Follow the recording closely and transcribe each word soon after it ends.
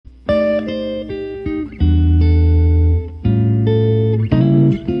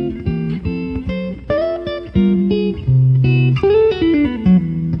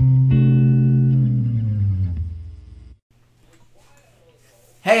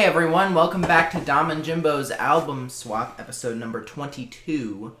Hey everyone, welcome back to Dom and Jimbo's Album Swap, episode number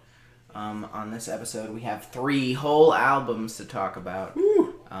 22. On this episode, we have 3 whole albums to talk about.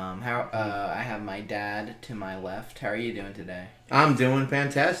 I have my dad to my left. How are you doing today? I'm doing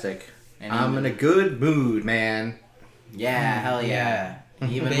fantastic. I'm in a good mood, man. Yeah, hell yeah.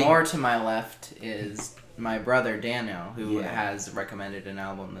 Even more to my left is my brother Daniel, who has recommended an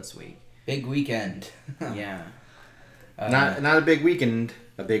album this week. Big weekend. Yeah. Not a big weekend,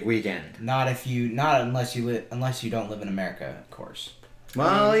 a big weekend. Not unless you don't live in America, of course.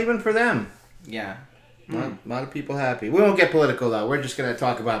 Well, even for them. Yeah. A lot of people happy. We won't get political though. We're just gonna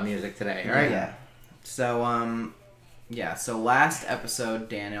talk about music today, all right? Yeah. So so last episode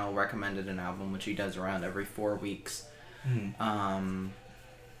Daniel recommended an album which he does around every 4 weeks. And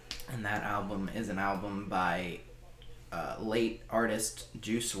that album is an album by late artist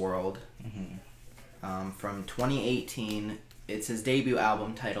Juice WRLD. From 2018. It's his debut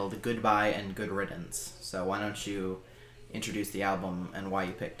album titled Goodbye and Good Riddance. So why don't you introduce the album and why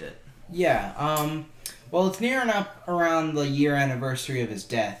you picked it? Yeah, well, it's nearing up around the year anniversary of his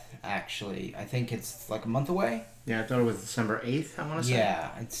death, actually. I think it's like a month away. Yeah, I thought it was December 8th, I want to say. Yeah,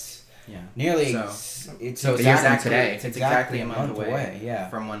 it's nearly... So it's exactly a month away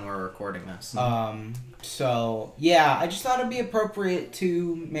from when we're recording this. So, yeah, I just thought it'd be appropriate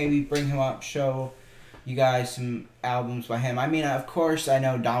to maybe bring him up, show you guys some albums by him. I mean, of course, I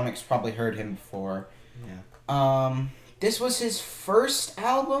know Dominic's probably heard him before. Yeah. This was his first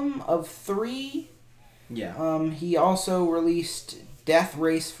album of 3. Yeah. He also released Death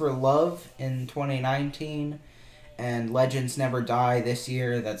Race for Love in 2019 and Legends Never Die this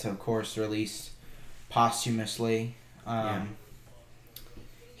year. That's, of course, released posthumously.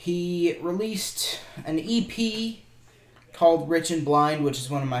 He released an EP called Rich and Blind, which is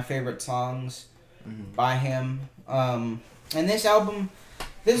one of my favorite songs by him. And this album,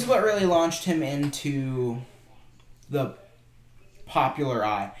 this is what really launched him into the popular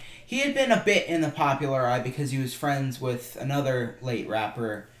eye. He had been a bit in the popular eye because he was friends with another late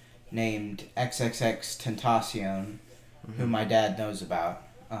rapper named XXXTentacion, who my dad knows about.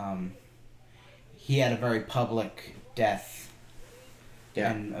 He had a very public death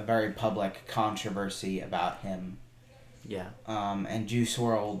and a very public controversy about him. Yeah. And Juice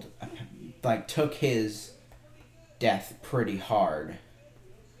WRLD took his death pretty hard.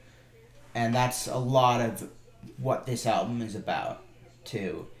 And that's a lot of what this album is about,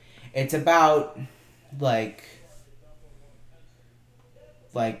 too. It's about, like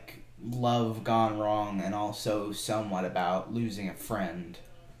love gone wrong and also somewhat about losing a friend.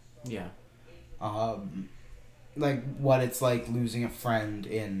 Yeah. What it's like losing a friend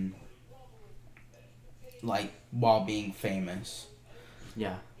in, while being famous.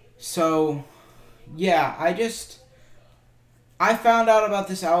 Yeah. So, yeah, I found out about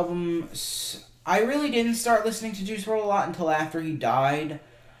this album. I really didn't start listening to Juice WRLD a lot until after he died.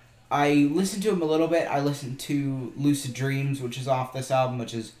 I listened to him a little bit. I listened to Lucid Dreams, which is off this album,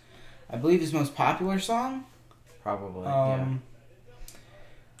 which is, I believe, his most popular song. Probably, yeah.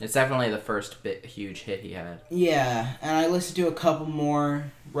 It's definitely the first huge hit he had. Yeah, and I listened to a couple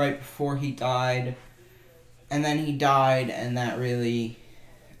more right before he died. And then he died, and that really...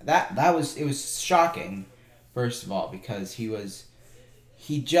 It was shocking, first of all, because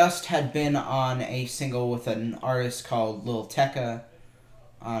he just had been on a single with an artist called Lil Tecca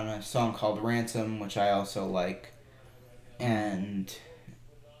on a song called Ransom, which I also like. And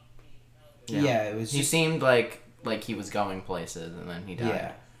it was he seemed like he was going places, and then he died.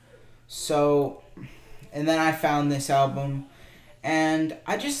 Yeah. So, and then I found this album, and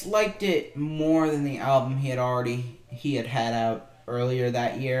I just liked it more than the album he had out earlier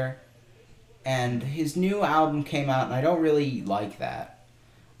that year. And his new album came out, and I don't really like that.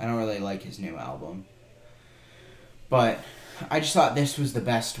 I don't really like his new album. But I just thought this was the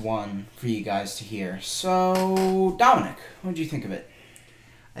best one for you guys to hear. So, Dominic, what did you think of it?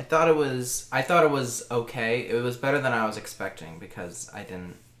 I thought it was okay. It was better than I was expecting because I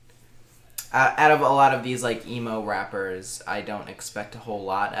didn't... Out of a lot of these emo rappers, I don't expect a whole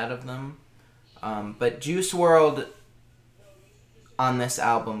lot out of them. But Juice WRLD on this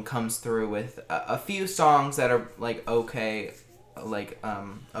album comes through with a few songs that are okay,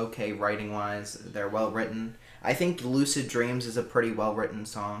 okay writing wise. They're well written. I think Lucid Dreams is a pretty well written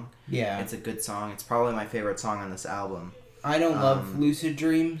song. Yeah, it's a good song. It's probably my favorite song on this album. I don't love Lucid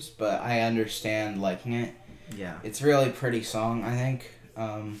Dreams, but I understand liking it. Yeah, it's a really pretty song, I think.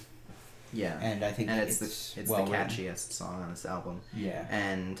 Yeah, and I think it's the catchiest song on this album. Yeah,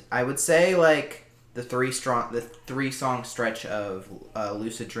 and I would say the 3 song stretch of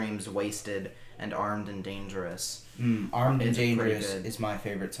Lucid Dreams, Wasted, and Armed and Dangerous. Armed and It's pretty Dangerous good. is my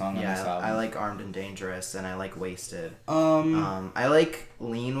favorite song on this Yeah, album. I like Armed and Dangerous, and I like Wasted. I I like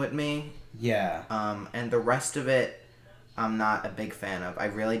Lean With Me. Yeah. And the rest of it, I'm not a big fan of. I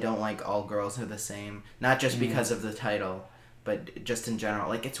really don't like All Girls Are the Same. Not just because of the title, but just in general.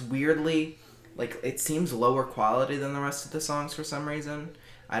 Like, it's weirdly, like, it seems lower quality than the rest of the songs for some reason.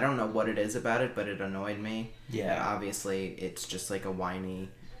 I don't know what it is about it, but it annoyed me. Yeah. And obviously, it's just like a whiny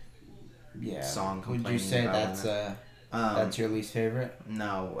song complaining Would you say about that's your least favorite?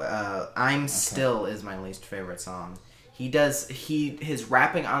 No. I'm Still is my least favorite song. His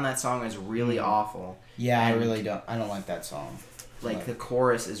rapping on that song is really awful. Yeah, And, I don't like that song. like, the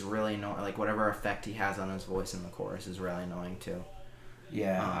chorus is really annoying. Like, whatever effect he has on his voice in the chorus is really annoying too.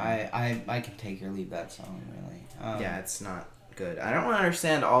 Yeah, I can take or leave that song, really. Yeah, it's not good. I don't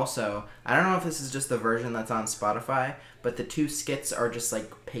understand also, I don't know if this is just the version that's on Spotify, but the 2 skits are just,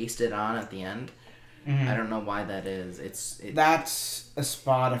 like, pasted on at the end. I don't know why that is. That's a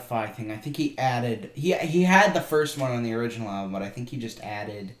Spotify thing. I think he added... He had the first one on the original album, but I think he just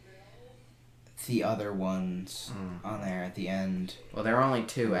added the other ones on there at the end. Well, there are only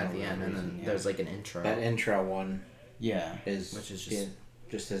 2 at the end, and then there's, like, an intro. That intro one which is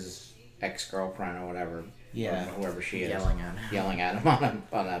just his ex-girlfriend or whatever. Yeah. Or whoever she is. Yelling at him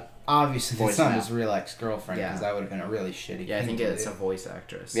on a obviously, it's voicemail. not his real ex-girlfriend, because Yeah. that would have been a really shitty Yeah, I thing think to it's do. a voice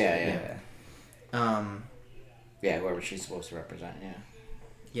actress. Yeah. Yeah, whoever she's supposed to represent, yeah.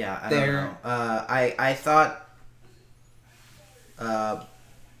 Yeah, I don't know. I thought...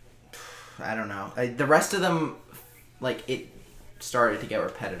 I don't know. The rest of them, like, it started to get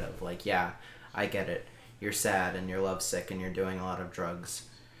repetitive. Like, yeah, I get it. You're sad and you're lovesick and you're doing a lot of drugs.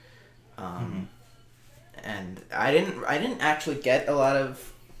 And I didn't actually get a lot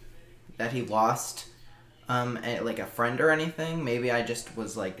of that he lost like a friend or anything. Maybe I just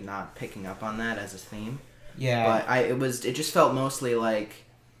was like not picking up on that as a theme. Yeah. But it just felt mostly like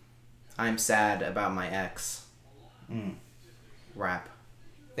I'm sad about my ex rap.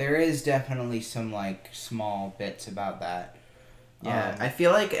 There is definitely some, like, small bits about that. Yeah, I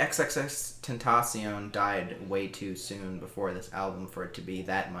feel like XXXTentacion died way too soon before this album for it to be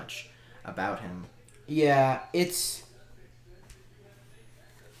that much about him. Yeah, it's...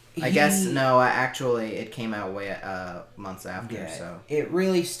 I guess, no, actually, it came out way months after, so... It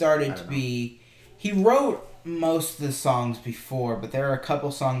really started to be... He wrote most of the songs before, but there are a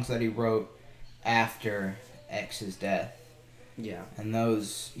couple songs that he wrote after X's death. Yeah. And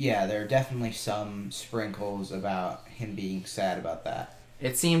those... Yeah, there are definitely some sprinkles about him being sad about that.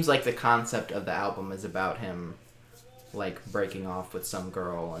 It seems like the concept of the album is about him, like, breaking off with some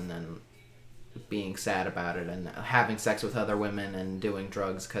girl and then being sad about it and having sex with other women and doing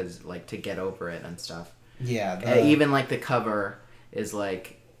drugs to get over it and stuff. Yeah. Even, like, the cover is,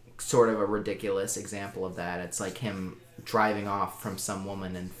 like, sort of a ridiculous example of that. It's, like, him driving off from some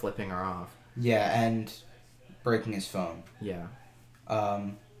woman and flipping her off. Yeah, and breaking his phone. Yeah.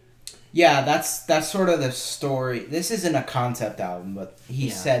 Yeah, that's sort of the story. This isn't a concept album, but he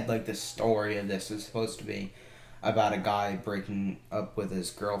said, like, the story of this is supposed to be about a guy breaking up with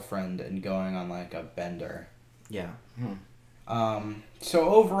his girlfriend and going on, like, a bender. Yeah. So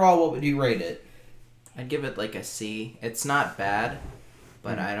overall, what would you rate it? I'd give it, like, a C. It's not bad,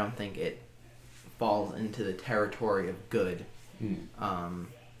 but I don't think it falls into the territory of good.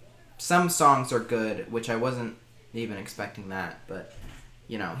 Some songs are good, which I wasn't even expecting that, but,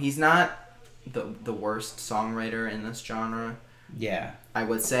 you know, he's not the worst songwriter in this genre. Yeah. I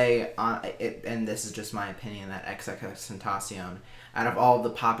would say, and this is just my opinion, that XXXTentacion, out of all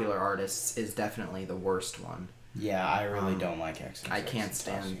the popular artists, is definitely the worst one. Yeah, I really don't like XXXTentacion. I can't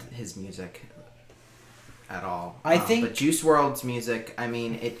stand his music at all. I think... But Juice WRLD's music, I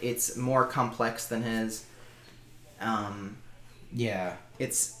mean, it's more complex than his. Yeah.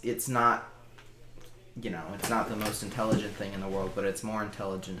 It's not, you know, it's not the most intelligent thing in the world, but it's more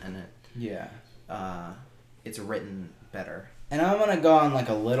intelligent and it's written better. And I'm going to go on, like,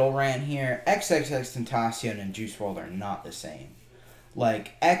 a little rant here. XXXTentacion and Juice WRLD are not the same.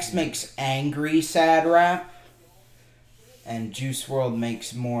 Like, X makes angry, sad rap, and Juice WRLD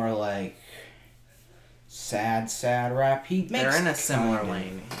makes more, like, sad rap. They're in a similar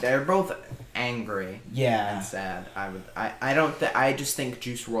lane. They're both angry and sad. I just think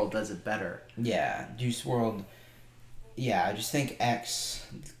Juice WRLD does it better. Yeah, Juice WRLD. Yeah, I just think X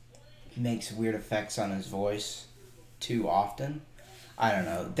makes weird effects on his voice too often. I don't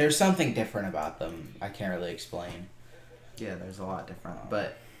know. There's something different about them. I can't really explain. Yeah, there's a lot different.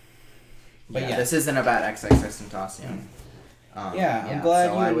 But yeah, this isn't about XXXTentacion. I'm glad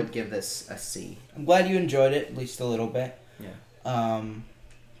so I would give this a C. I'm glad you enjoyed it, at least a little bit. Yeah.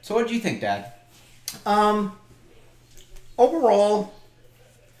 So what do you think, Dad? Overall,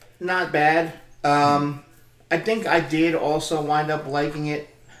 not bad. I think I did also wind up liking it.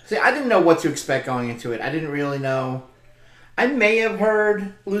 See, I didn't know what to expect going into it. I didn't really know. I may have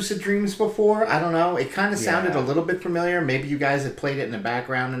heard Lucid Dreams before. I don't know. It kind of sounded a little bit familiar. Maybe you guys had played it in the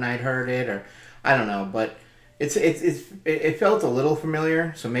background and I'd heard it, or I don't know. But it felt a little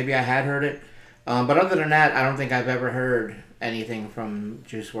familiar, so maybe I had heard it. But other than that, I don't think I've ever heard anything from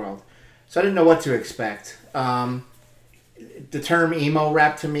Juice WRLD. So I didn't know what to expect. The term emo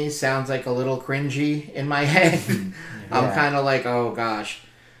rap to me sounds like a little cringy in my head. I'm kind of like, oh gosh.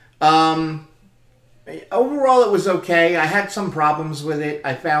 Overall, it was okay. I had some problems with it.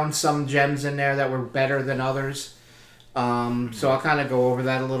 I found some gems in there that were better than others. So I'll kind of go over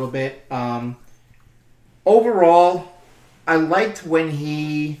that a little bit. Overall, I liked when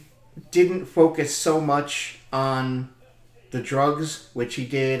he didn't focus so much on the drugs, which he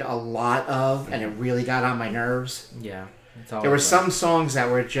did a lot of, and it really got on my nerves. Yeah. There were some songs that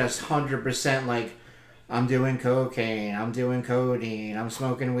were just 100% like, I'm doing cocaine, I'm doing codeine, I'm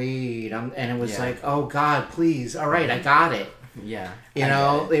smoking weed, and it was like, oh God, please, all right, I got it. Yeah. You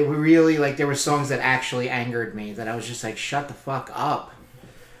know, they were really like, there were songs that actually angered me that I was just like, shut the fuck up.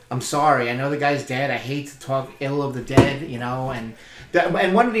 I'm sorry, I know the guy's dead, I hate to talk ill of the dead, you know, and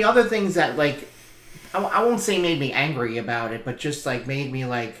one of the other things that like, I won't say made me angry about it, but just like made me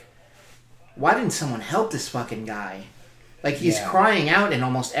like, why didn't someone help this fucking guy? Like, he's crying out in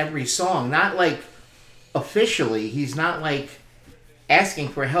almost every song. Not, like, officially. He's not, like, asking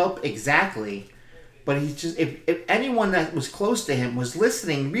for help exactly. But he's just... If anyone that was close to him was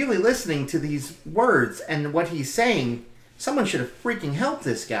listening, really listening to these words and what he's saying, someone should have freaking helped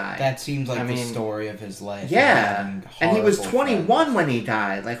this guy. That seems like the story of his life. Yeah. And he was 21 when he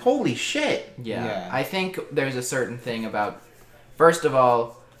died. Like, holy shit. Yeah. I think there's a certain thing about... First of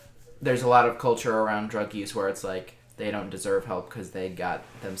all, there's a lot of culture around drug use where it's like... They don't deserve help because they got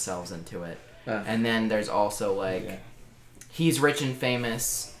themselves into it. And then there's also, like, he's rich and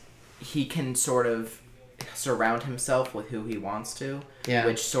famous. He can sort of surround himself with who he wants to. Yeah.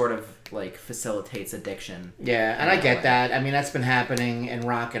 Which sort of, like, facilitates addiction. Yeah, and I get that. I mean, that's been happening in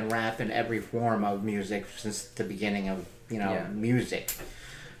rock and rap in every form of music since the beginning of, you know, music.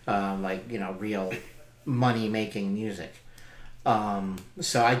 Like, you know, real money-making music.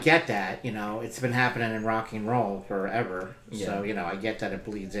 So I get that, you know, it's been happening in rock and roll forever. Yeah. So, you know, I get that it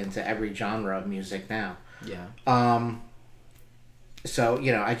bleeds into every genre of music now. Yeah. So,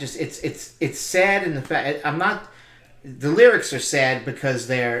 you know, I just, it's sad in the fact, the lyrics are sad because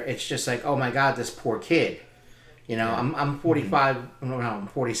it's just like, oh my God, this poor kid. You know, I'm 45, no, I'm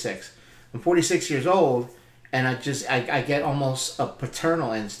 46. I'm 46 years old. And I get almost a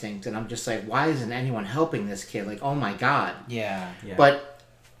paternal instinct, and I'm just like, why isn't anyone helping this kid? Like, oh my God. Yeah. But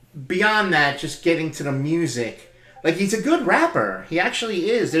beyond that, just getting to the music, like, he's a good rapper. He actually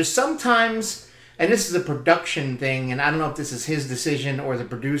is. There's sometimes, and this is a production thing, and I don't know if this is his decision or the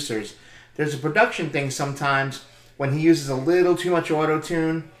producer's, there's a production thing sometimes when he uses a little too much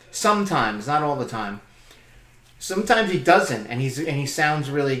auto-tune. Sometimes, not all the time. Sometimes he doesn't, and he sounds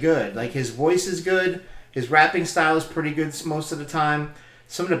really good. Like, his voice is good. His rapping style is pretty good most of the time.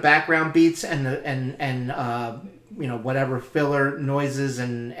 Some of the background beats and you know, whatever filler noises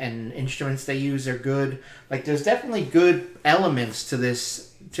and instruments they use are good. Like, there's definitely good elements to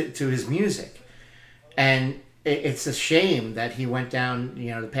this to his music, and it's a shame that he went down,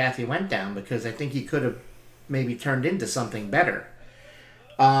 you know, the path he went down, because I think he could have maybe turned into something better.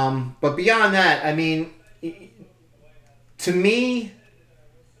 But beyond that, I mean, to me,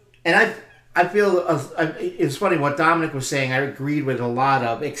 and I feel it's funny what Dominic was saying. I agreed with a lot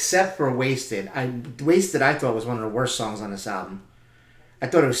of, except for Wasted. Wasted I thought was one of the worst songs on this album. I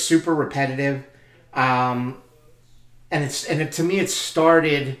thought it was super repetitive, and to me it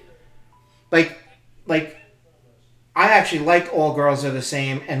started like I actually liked All Girls Are the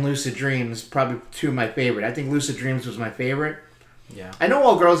Same and Lucid Dreams, probably two of my favorite. I think Lucid Dreams was my favorite. Yeah, I know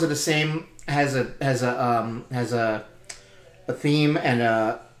All Girls Are the Same has a theme and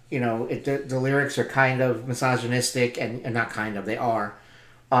a. You know, the lyrics are kind of misogynistic, and not kind of, they are.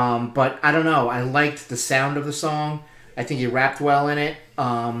 But I don't know. I liked the sound of the song. I think he rapped well in it.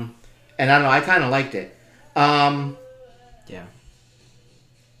 And I don't know. I kind of liked it. Yeah.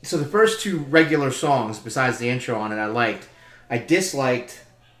 So the first two regular songs, besides the intro on it, I liked. I disliked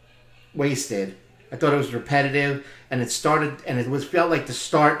Wasted. I thought it was repetitive, and it felt like the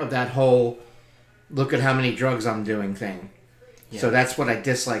start of that whole look at how many drugs I'm doing thing. Yeah. So that's what I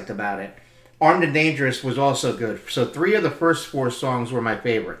disliked about it. Armed and Dangerous was also good. So 3 of the first 4 songs were my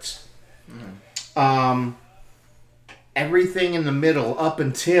favorites. Everything in the middle, up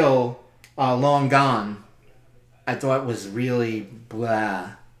until Long Gone, I thought was really blah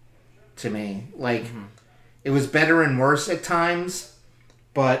to me. Like, it was better and worse at times,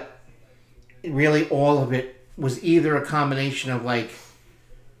 but really all of it was either a combination of like,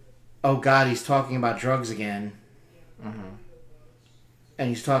 oh God, he's talking about drugs again. And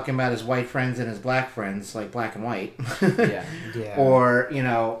he's talking about his white friends and his black friends, like black and white. Yeah. Or, you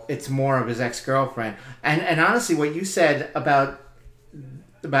know, it's more of his ex-girlfriend. And honestly, what you said about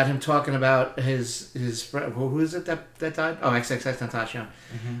him talking about his friend, who is it that died? Oh, XXX Natasha.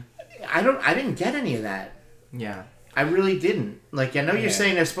 I didn't get any of that. Yeah. I really didn't. Like, I know you're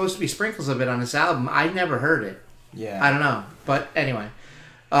saying there's supposed to be sprinkles of it on this album. I never heard it. Yeah. I don't know. But anyway.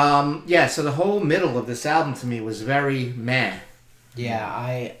 So the whole middle of this album to me was very meh. Yeah,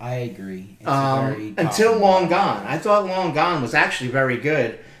 I agree. It's very until Long Gone. I thought Long Gone was actually very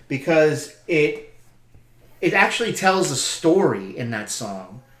good because it actually tells a story in that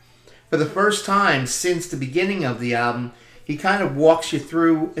song. For the first time since the beginning of the album, he kind of walks you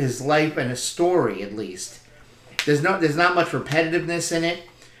through his life and his story, at least. There's not much repetitiveness in it.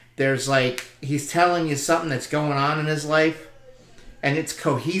 There's like, he's telling you something that's going on in his life, and it's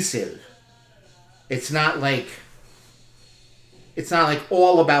cohesive. It's not like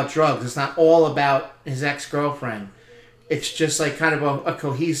all about drugs. It's not all about his ex-girlfriend. It's just like kind of a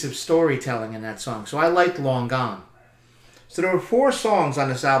cohesive storytelling in that song. So I liked Long Gone. So there were 4 songs on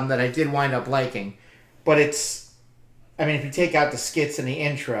this album that I did wind up liking. But if you take out the skits and the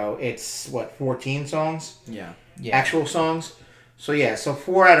intro, it's, 14 songs? Yeah. Actual songs? So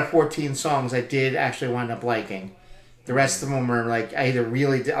 4 out of 14 songs I did actually wind up liking. The rest of them were like, I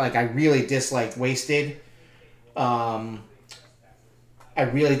really disliked Wasted. I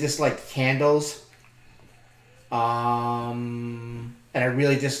really disliked Candles. And I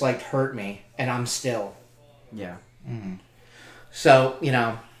really disliked Hurt Me. And I'm Still. Yeah. So, you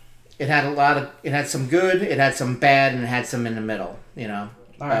know, it had some good, it had some bad, and it had some in the middle, you know.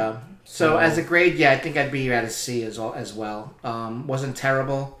 All right. So as a grade, I think I'd be at a C as well. Wasn't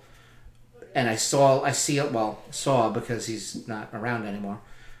terrible. And I saw because he's not around anymore.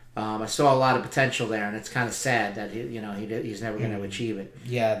 I saw a lot of potential there, and it's kind of sad that he's never going to achieve it.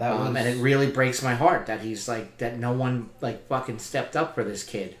 Yeah, that was. And it really breaks my heart that that no one like fucking stepped up for this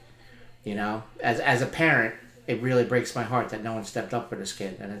kid. You know, as a parent, it really breaks my heart that no one stepped up for this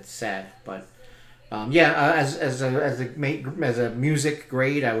kid, and it's sad. But as a music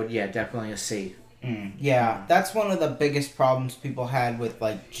grade, I would definitely a C. Yeah, that's one of the biggest problems people had with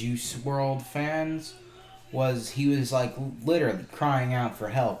like Juice WRLD fans. Was he was like literally crying out for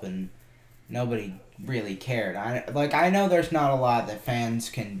help and nobody really cared. I know there's not a lot that fans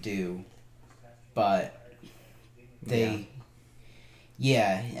can do, but and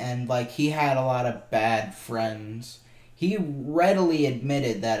like he had a lot of bad friends. He readily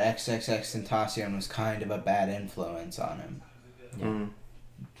admitted that XXXTentacion was kind of a bad influence on him. Yeah.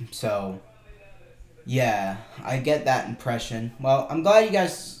 So, yeah, I get that impression. Well, I'm glad you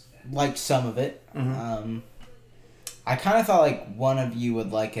guys liked some of it. I kind of thought like one of you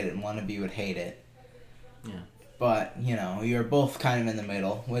would like it and one of you would hate it. Yeah. But, you know, you're both kind of in the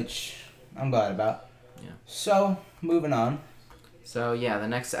middle, which I'm glad about. Yeah. So, moving on. So, the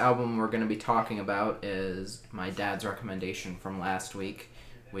next album we're going to be talking about is my dad's recommendation from last week,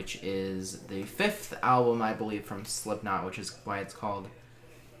 which is the 5th album, I believe, from Slipknot, which is why it's called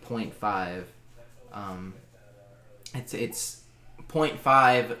 .5. It's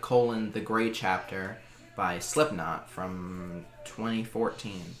 .5: The Gray Chapter by Slipknot from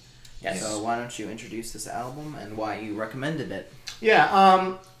 2014. Yes. So why don't you introduce this album and why you recommended it?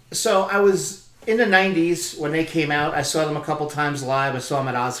 Yeah, so I was in the 90s when they came out. I saw them a couple times live. I saw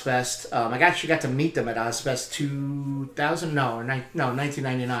them at Ozfest. I actually got to meet them at Ozfest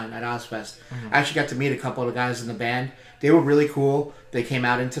 1999 at Ozfest. I actually got to meet a couple of the guys in the band. They were really cool. They came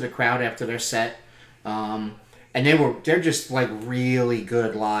out into the crowd after their set. And they're just like really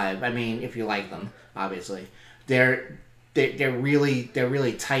good live. I mean, if you like them, obviously. They're really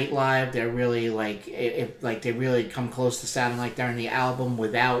tight live. They're really they really come close to sounding like they're in the album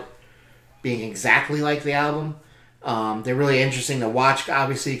without being exactly like the album. They're really interesting to watch,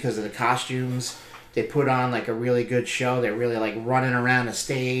 obviously, because of the costumes. They put on like a really good show. They're really like running around the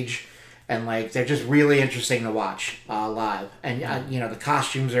stage, and like they're just really interesting to watch live. And the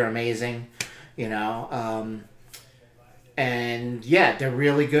costumes are amazing. And they're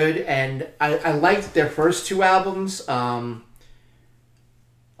really good. And I liked their first 2 albums a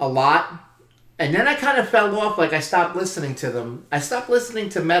lot. And then I kind of fell off. Like, I stopped listening to them. I stopped listening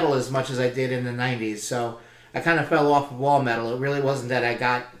to metal as much as I did in the 90s. So I kind of fell off of all metal. It really wasn't that I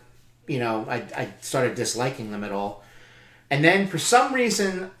got, I started disliking them at all. And then for some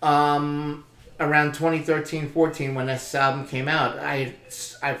reason, around 2013-14, when this album came out, I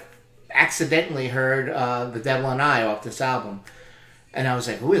accidentally heard The Devil and I off this album. And I was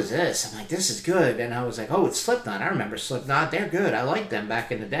like, who is this? I'm like, this is good. And I was like, oh, it's Slipknot. I remember Slipknot. They're good. I liked them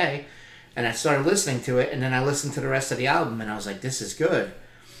back in the day. And I started listening to it, and then I listened to the rest of the album, and I was like, this is good.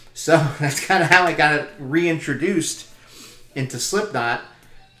 So that's kind of how I got reintroduced into Slipknot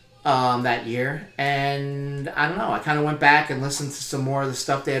that year. And I don't know, I kind of went back and listened to some more of the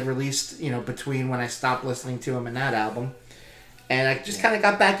stuff they had released, between when I stopped listening to them and that album. And I just kind of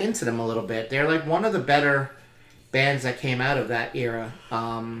got back into them a little bit. They're like one of the better bands that came out of that era.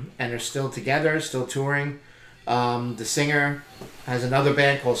 And they're still together, still touring. The singer has another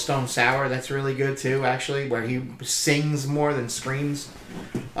band called Stone Sour that's really good too, actually, where he sings more than screams.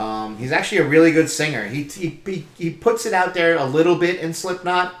 He's actually a really good singer. He puts it out there a little bit in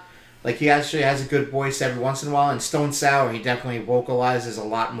Slipknot. Like, he actually has a good voice every once in a while. In Stone Sour, he definitely vocalizes a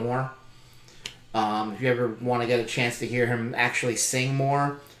lot more. If you ever want to get a chance to hear him actually sing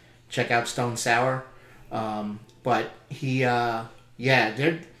more, check out Stone Sour. But they're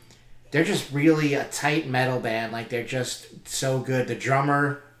just really a tight metal band. Like, they're just so good. The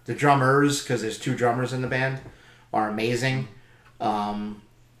drummers, because there's 2 drummers in the band, are amazing.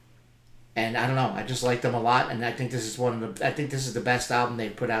 And I don't know, I just like them a lot, and I think this is the best album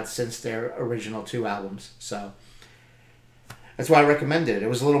they've put out since their original 2 albums. So that's why I recommended it. It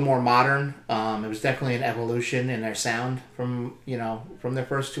was a little more modern. It was definitely an evolution in their sound from their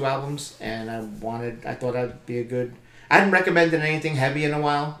first 2 albums, and I thought that'd be a good. I hadn't recommended anything heavy in a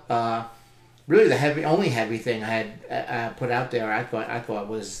while. Really, the only heavy thing I had put out there, I thought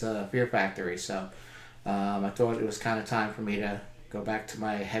was Fear Factory. So I thought it was kind of time for me to go back to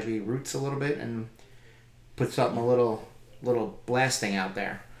my heavy roots a little bit and put something a little blasting out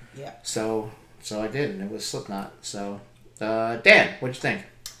there. Yeah. So I did, and it was Slipknot. So Dan, what'd you think?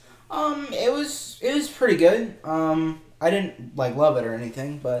 It was pretty good. I didn't love it or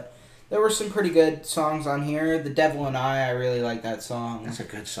anything, but there were some pretty good songs on here. The Devil and I really like that song. That's a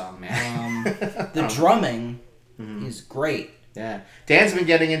good song, man. The drumming is great. Yeah. Dan's been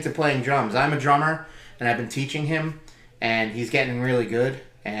getting into playing drums. I'm a drummer, and I've been teaching him, and he's getting really good.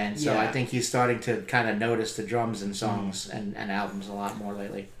 And so I think he's starting to kind of notice the drums in songs and albums a lot more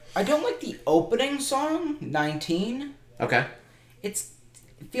lately. I don't like the opening song, 19. Okay. It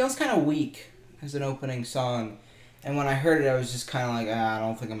feels kind of weak as an opening song. And when I heard it, I was just kind of like, I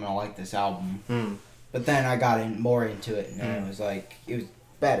don't think I'm going to like this album. But then I got more into it, and it was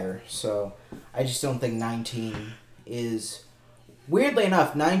better. So I just don't think 19 is... Weirdly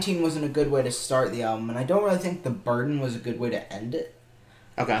enough, 19 wasn't a good way to start the album, and I don't really think The Burden was a good way to end it.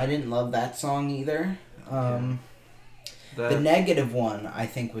 Okay. I didn't love that song either. The Negative one, I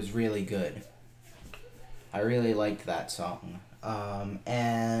think, was really good. I really liked that song.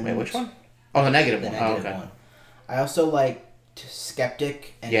 And wait, which one? Oh, the Negative one. Negative one. I also liked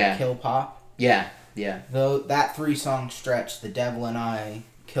Skeptic and Kill Pop. Yeah. Though that 3-song stretch, The Devil and I,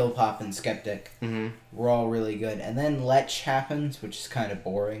 Kill Pop, and Skeptic, were all really good. And then Lech happens, which is kind of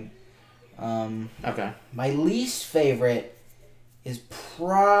boring. Okay. My least favorite is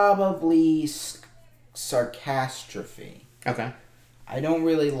probably Sarcastrophe. Okay. I don't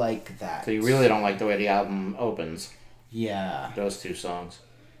really like that. So you really don't like the way the album opens? Yeah. Those 2 songs?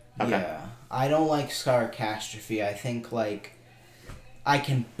 Okay. Yeah. I don't like Sarcastrophe. I think, I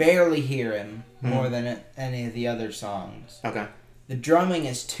can barely hear him more than any of the other songs. Okay. The drumming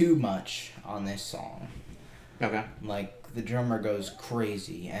is too much on this song. Okay. The drummer goes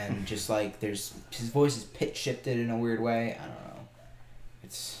crazy, and just, his voice is pitch shifted in a weird way. I don't know.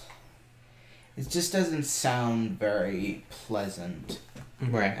 It just doesn't sound very pleasant.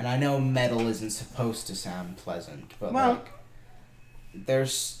 Right. And I know metal isn't supposed to sound pleasant, but,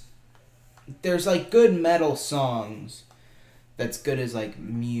 there's good metal songs that's good as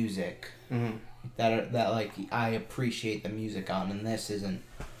music that I appreciate the music on, and this isn't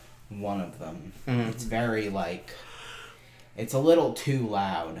one of them. It's very it's a little too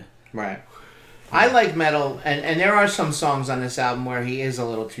loud. Right. I like metal, and there are some songs on this album where he is a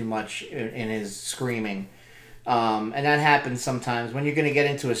little too much in his screaming, and that happens sometimes when you're going to get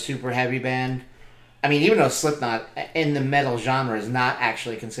into a super heavy band. I mean, even though Slipknot in the metal genre is not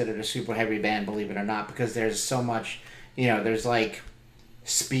actually considered a super heavy band, believe it or not, because there's so much, there's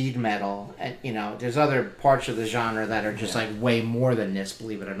speed metal, and there's other parts of the genre that are just way more than this,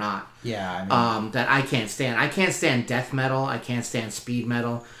 believe it or not. Yeah. That I can't stand. I can't stand death metal. I can't stand speed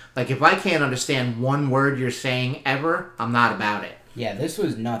metal. If I can't understand one word you're saying ever, I'm not about it. Yeah, this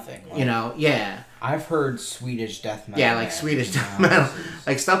was nothing. Yeah. I've heard Swedish death metal. Yeah, Swedish death metal.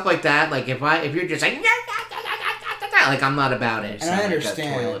 Stuff like that. If you're just like I'm not about it. And I Like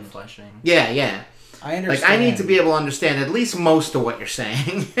understand. that toilet flushing. Yeah. I understand. Like, I need to be able to understand at least most of what you're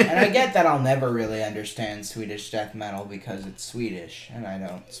saying. And I get that I'll never really understand Swedish death metal because it's Swedish, and I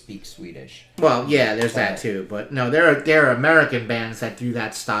don't speak Swedish. Well, yeah, there's that too. But no, there are American bands that do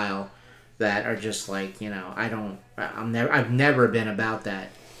that style that are just like, I've never been about that.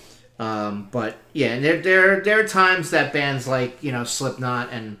 But yeah, and there are times that bands like, Slipknot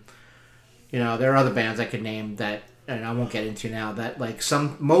and, there are other bands I could name that, and I won't get into now, that like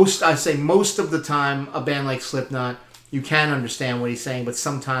most of the time a band like Slipknot, you can understand what he's saying, but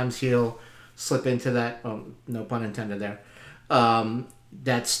sometimes he'll slip into that, no pun intended there,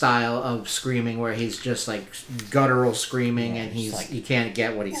 that style of screaming where he's just like guttural screaming, and you can't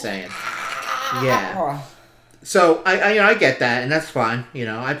get what he's saying. Yeah. So I get that, and that's fine.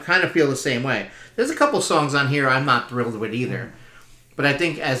 I kind of feel the same way. There's a couple songs on here I'm not thrilled with either, but I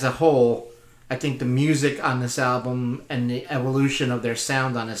think as a whole, I think the music on this album and the evolution of their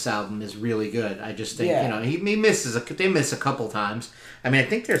sound on this album is really good. I just think they miss a couple times. I mean, I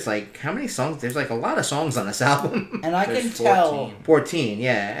think there's like how many songs? There's like a lot of songs on this album. And I can tell 14,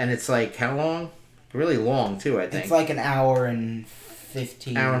 yeah, and it's like how long? Really long too. I think it's like an hour and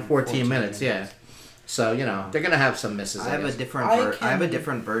 15. Hour and 14 minutes. Yeah. So they're gonna have some misses. I have a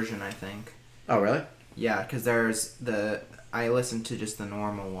different version, I think. Oh really? Yeah, because I listened to just the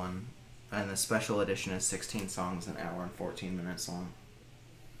normal one, and the special edition is 16 songs, an hour and 14 minutes long.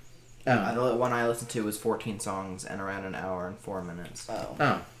 Oh. The one I listened to was 14 songs and around an hour and 4 minutes.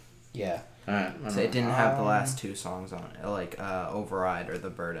 Oh. Yeah. All right. So it didn't have the last two songs on it, like Override or The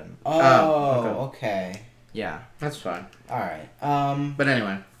Burden. Okay. Yeah. That's fine. All right. But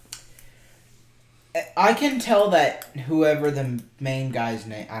anyway. I can tell that whoever the main guy's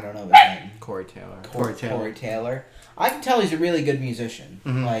name, I don't know his name. Corey Taylor. Corey Taylor. I can tell he's a really good musician.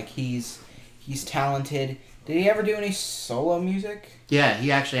 Mm-hmm. Like, he's talented. Did he ever do any solo music? Yeah,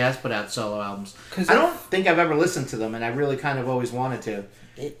 he actually has put out solo albums. I don't think I've ever listened to them, and I really kind of always wanted to.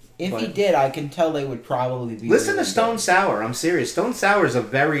 If he did, I can tell they would probably be. Listen to Stone Sour. I'm serious. Stone Sour is a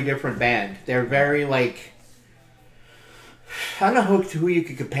very different band. They're very, like... I don't know who you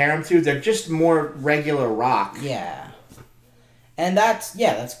could compare them to. They're just more regular rock. Yeah. And that's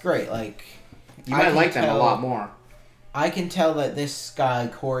great. Like, you might like them a lot more. I can tell that this guy,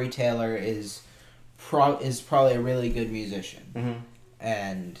 Corey Taylor, is probably a really good musician. Mm-hmm.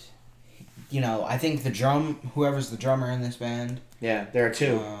 And, I think whoever's the drummer in this band. Yeah, there are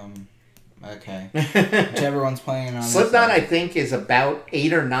two. Okay. Whichever one's playing on Slipknot, I think, is about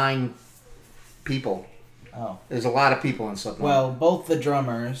 8 or 9 people. Oh. There's a lot of people in Slipknot. Well, both the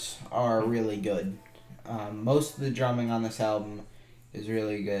drummers are really good. Most of the drumming on this album is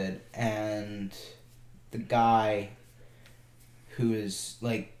really good. And the guy who is,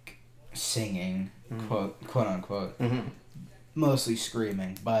 like, singing, quote unquote, mostly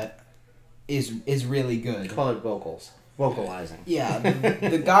screaming, but is really good. Call it vocalizing. Yeah,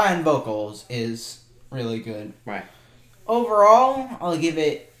 the guy in vocals is really good. Right. Overall, I'll give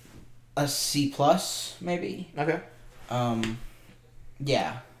it a C+, maybe. Okay.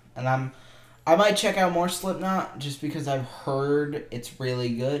 Yeah, and I might check out more Slipknot just because I've heard it's really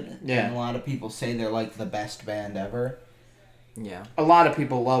good. Yeah. And a lot of people say they're like the best band ever. Yeah. A lot of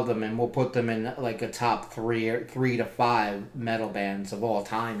people love them, and we'll put them in like a top 3 to 5 metal bands of all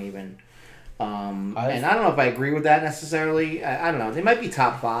time, even. And I don't know if I agree with that necessarily. I don't know. They might be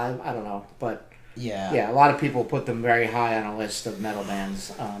top 5. I don't know, but yeah, a lot of people put them very high on a list of metal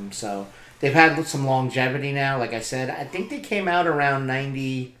bands. So they've had some longevity now. Like I said, I think they came out around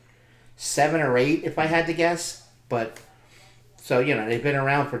 97 or 8, if I had to guess. But so they've been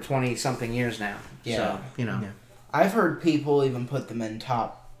around for 20-something years now. Yeah. So Yeah. I've heard people even put them in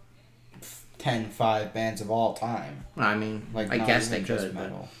top 10, 5 bands of all time. I mean, Like, I not guess even they just could,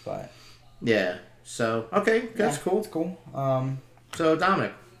 metal, but yeah. So okay, that's cool. It's cool. So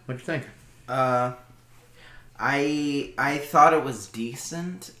Dominic, what'd you think? I thought it was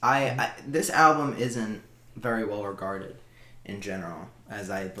decent. This album isn't very well regarded in general. As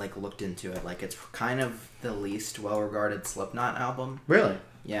I looked into it, it's kind of the least well regarded Slipknot album. Really?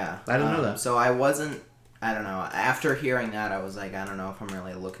 Yeah, I didn't know that. So I wasn't. I don't know. After hearing that, I was like, I don't know if I'm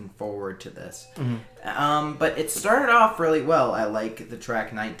really looking forward to this. Mm-hmm. But it started off really well. I like the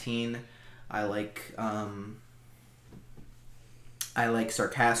track 19. I like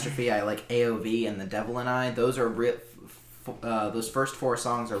Sarcastrophe. I like AOV and The Devil and I. Those are those first 4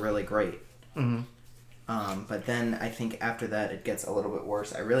 songs are really great. Mm-hmm. But then I think after that it gets a little bit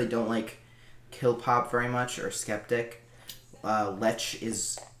worse. I really don't like Kill Pop very much or Skeptic. Lech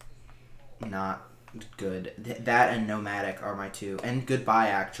is not good. That and Nomadic are my two. And Goodbye,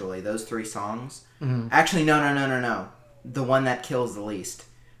 actually. Those 3 songs. Mm-hmm. Actually, no. The one that kills the least.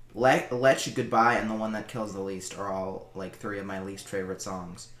 Let You, Goodbye, and The One That Kills the Least are all, like, 3 of my least favorite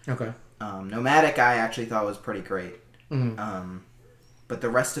songs. Okay. Nomadic I actually thought was pretty great. Mm-hmm. But the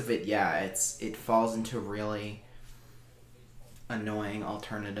rest of it, yeah, it falls into really annoying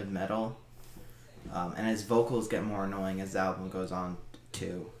alternative metal. And his vocals get more annoying as the album goes on,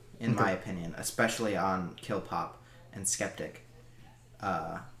 too, in my opinion. Especially on Kill Pop and Skeptic.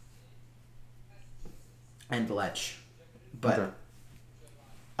 And Lech. But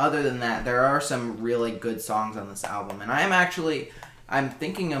other than that, there are some really good songs on this album. And I'm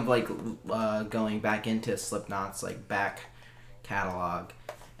thinking of, like, going back into Slipknot's, like, back catalog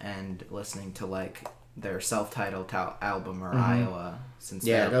and listening to, like, their self-titled album or Iowa. Since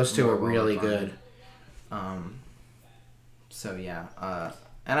those two are really good. So yeah,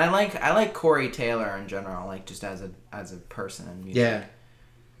 and I like Corey Taylor in general, like just as a person in music. Yeah.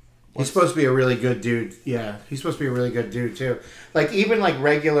 He's supposed to be a really good dude. Yeah, he's supposed to be a really good dude too. Like even like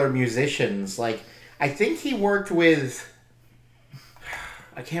regular musicians, like I think he worked with.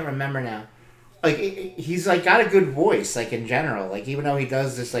 I can't remember now. Like he's like got a good voice, like in general. Like even though he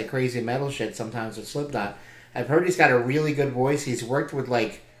does this like crazy metal shit sometimes with Slipknot, I've heard he's got a really good voice. He's worked with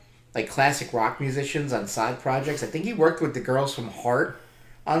like classic rock musicians on side projects. I think he worked with the girls from Heart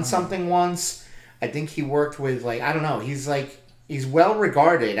on something once. I think he worked with like I don't know. He's well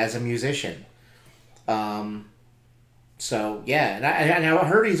regarded as a musician. So yeah, and I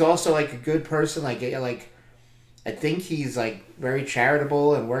heard he's also like a good person. Like I think he's like very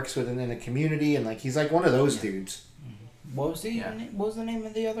charitable and works within the community, and like he's like one of those dudes. What was the name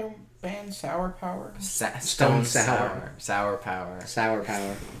of the other band? Sour Power. Stone Sour. Sour Power. Sour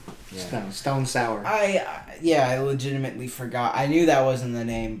Power. Yeah. Stone Sour. I legitimately forgot. I knew that wasn't the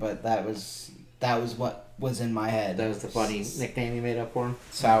name, but that was what was in my head. That was the funny nickname you made up for him.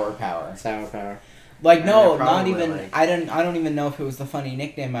 Sour Power. Sour Power. Like no, not even. Like, I don't even know if it was the funny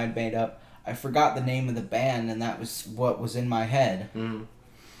nickname I'd made up. I forgot the name of the band, and that was what was in my head. Mm.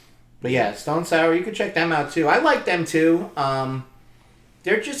 But yeah, Stone Sour, you can check them out too. I like them too.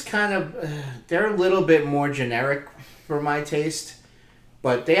 They're just kind of, they're a little bit more generic for my taste,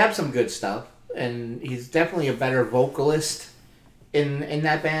 but they have some good stuff, and he's definitely a better vocalist in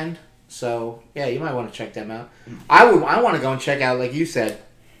that band. So yeah, you might want to check them out. I want to go and check out, like you said,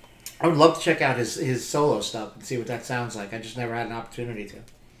 I would love to check out his solo stuff and see what that sounds like. I just never had an opportunity to.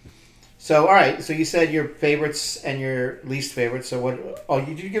 So all right, so you said your favorites and your least favorites. So what? Oh,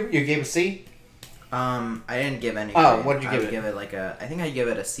 you gave a C? I didn't give anything. Oh, what did you give it? I give it like I think I give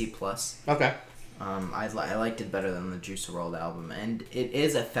it a C+. Okay. I liked it better than the WRLD album, and it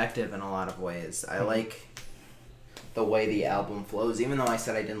is effective in a lot of ways. I like the way the album flows, even though I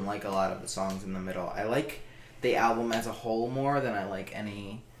said I didn't like a lot of the songs in the middle. I like the album as a whole more than I like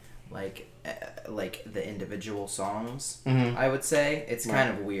any like the individual songs. Mm-hmm. I would say it's kind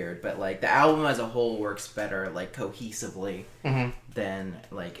of weird, but like the album as a whole works better like cohesively than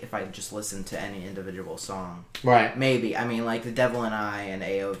like if I just listen to any individual song. Right. Maybe I mean like The Devil and I and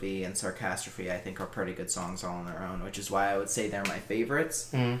AOV and Sarcastrophe I think are pretty good songs all on their own, which is why I would say they're my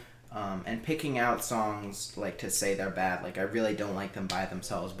favorites. And picking out songs like to say they're bad, like I really don't like them by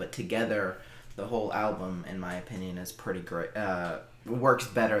themselves, but together the whole album in my opinion is pretty great. Works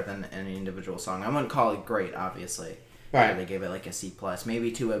better than any individual song. I wouldn't call it great, obviously. Right. They gave it like a C+,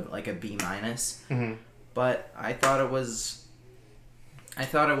 maybe to a B-. But I thought it was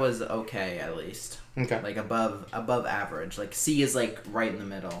okay at least. Okay. Like above average. Like C is like right in the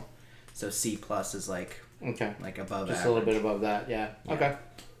middle, so C+ is like like above. Just average. a little bit above that. Yeah. Okay.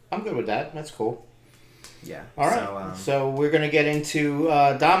 I'm good with that. That's cool. Yeah. All right. So we're gonna get into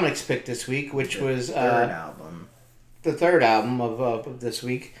Dominic's pick this week, which was third album. The third album of this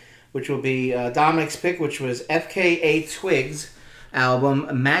week, which will be Dominic's pick, which was FKA Twigs'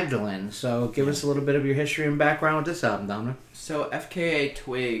 album Magdalene. So give us a little bit of your history and background with this album, Dominic. So FKA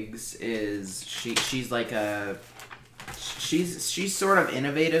Twigs is she's sort of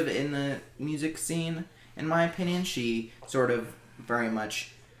innovative in the music scene, in my opinion. She sort of very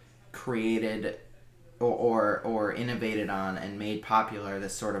much created or innovated on and made popular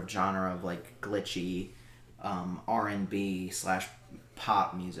this sort of genre of like glitchy R&B /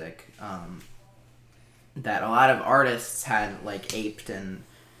 pop music that a lot of artists had like aped and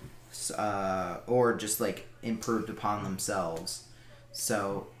or just like improved upon themselves.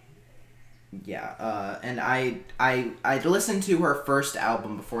 So yeah, and I listened to her first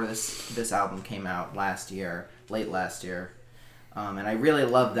album before this album came out late last year, and I really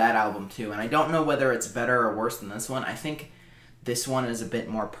loved that album too. And I don't know whether it's better or worse than this one. I think this one is a bit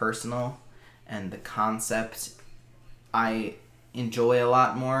more personal and the concept I enjoy a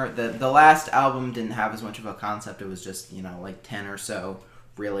lot more. The last album didn't have as much of a concept. It was just, like 10 or so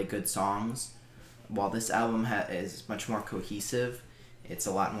really good songs. While this album is much more cohesive, it's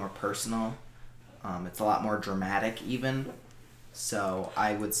a lot more personal. It's a lot more dramatic even. So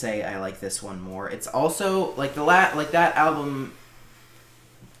I would say I like this one more. It's also like that album,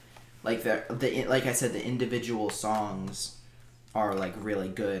 like like I said, the individual songs are like really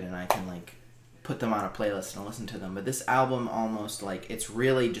good, and I can like put them on a playlist and listen to them. But this album almost like it's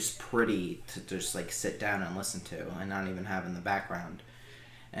really just pretty to just like sit down and listen to, and not even have in the background,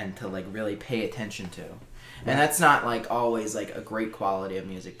 and to like really pay attention to. And that's not like always like a great quality of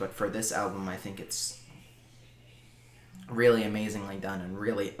music, but for this album I think it's really amazingly done, and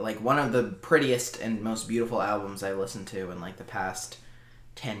really like one of the prettiest and most beautiful albums I've listened to in like the past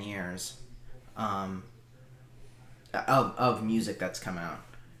 10 years of music that's come out.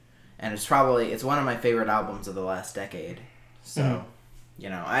 And it's one of my favorite albums of the last decade. So,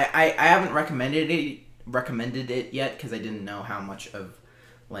 I haven't recommended it yet because I didn't know how much of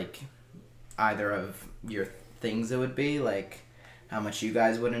like either of your things it would be, like how much you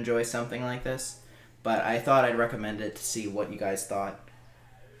guys would enjoy something like this. But I thought I'd recommend it to see what you guys thought.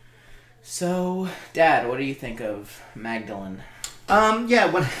 So, Dad, what do you think of Magdalene?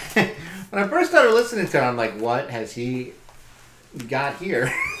 Yeah, when I first started listening to it, I'm like, what has he got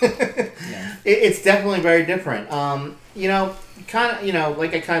here? Yeah. It's definitely very different.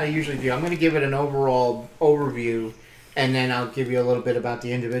 Like I kind of usually do. I'm going to give it an overall overview, and then I'll give you a little bit about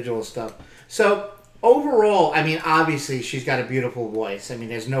the individual stuff. So, overall, I mean, obviously, she's got a beautiful voice. I mean,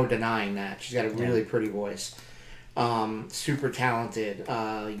 there's no denying that. She's got a really pretty voice. Super talented.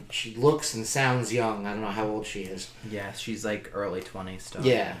 She looks and sounds young. I don't know how old she is. Yeah, she's like early 20s still.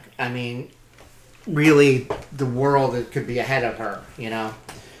 Yeah, I mean, really, the world could be ahead of her, The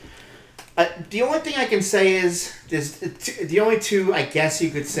only thing I can say is, the only two, I guess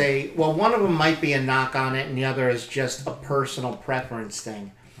you could say, well, one of them might be a knock on it, and the other is just a personal preference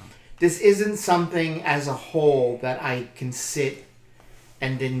thing. This isn't something as a whole that I can sit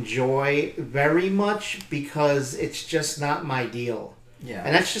and enjoy very much because it's just not my deal. Yeah.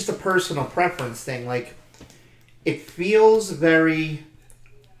 And that's just a personal preference thing. Like, it feels very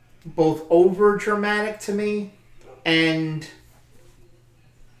both over dramatic to me, and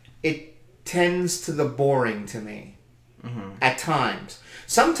it tends to the boring to me at times.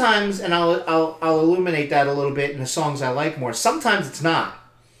 Sometimes, and I'll illuminate that a little bit in the songs I like more. Sometimes it's not.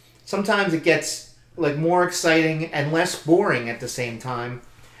 Sometimes it gets like more exciting and less boring at the same time,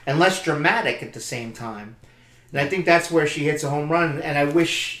 and less dramatic at the same time. And I think that's where she hits a home run, and I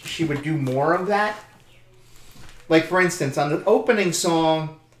wish she would do more of that. Like, for instance, on the opening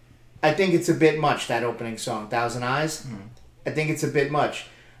song, I think it's a bit much, that opening song, Thousand Eyes. I think it's a bit much.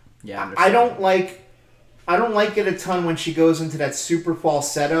 Yeah, I don't like it a ton when she goes into that super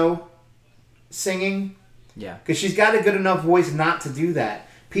falsetto singing. Yeah. Because she's got a good enough voice not to do that.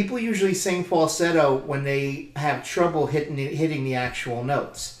 People usually sing falsetto when they have trouble hitting the actual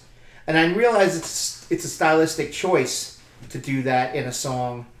notes. And I realize it's a stylistic choice to do that in a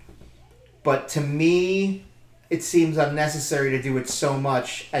song. But to me, it seems unnecessary to do it so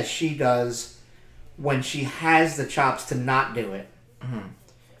much as she does when she has the chops to not do it.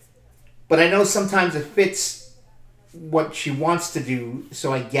 But I know sometimes it fits what she wants to do,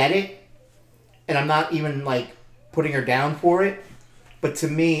 so I get it. And I'm not even, like, putting her down for it. But to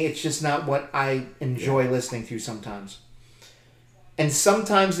me, it's just not what I enjoy listening to sometimes. And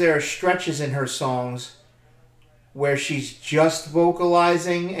sometimes there are stretches in her songs where she's just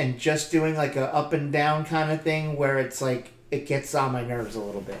vocalizing and just doing like a up and down kind of thing where it's like, it gets on my nerves a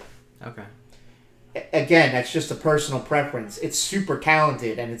little bit. Okay. Again, that's just a personal preference. It's super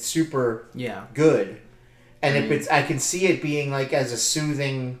talented and it's super good. And I can see it being like as a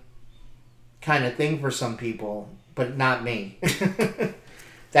soothing kind of thing for some people, but not me.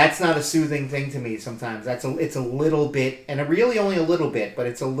 That's not a soothing thing to me sometimes. It's a little bit, and really only a little bit, but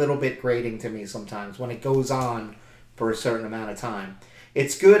it's a little bit grating to me sometimes when it goes on for a certain amount of time.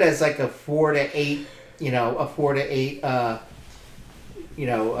 It's good as like a 4 to 8,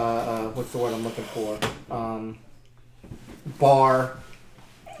 what's the word I'm looking for? Bar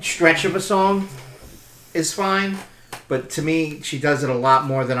stretch of a song is fine, but to me, she does it a lot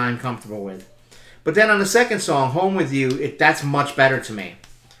more than I'm comfortable with. But then on the second song, Home With You, that's much better to me.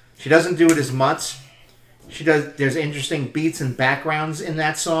 She doesn't do it as much. There's interesting beats and backgrounds in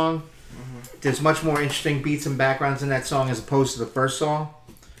that song. There's much more interesting beats and backgrounds in that song as opposed to the first song.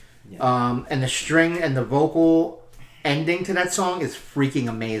 Yeah. And the string and the vocal ending to that song is freaking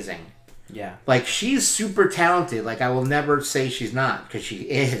amazing. Yeah. Like, she's super talented. Like, I will never say she's not, because she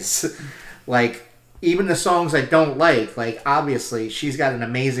is. Like, even the songs I don't like obviously she's got an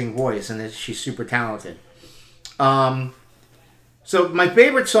amazing voice and she's super talented. So my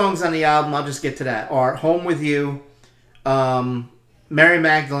favorite songs on the album, I'll just get to that, are "Home with You," "Mary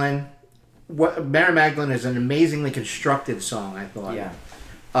Magdalene." Mary Magdalene is an amazingly constructed song, I thought.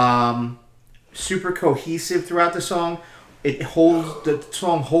 Yeah. Super cohesive throughout the song. The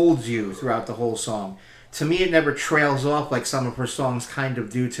song holds you throughout the whole song. To me, it never trails off like some of her songs kind of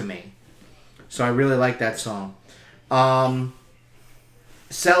do to me. So I really like that song.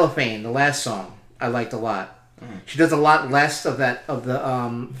 "Cellophane," the last song, I liked a lot. She does a lot less of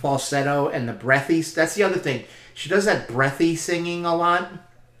the falsetto and the breathy. That's the other thing. She does that breathy singing a lot.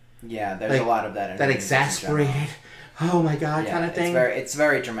 Yeah, there's a lot of that. That exasperated, oh my god, kind of thing. It's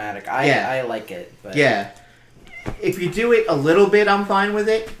very dramatic. I like it. But yeah. If you do it a little bit, I'm fine with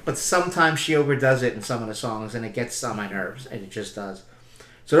it. But sometimes she overdoes it in some of the songs, and it gets on my nerves, and it just does.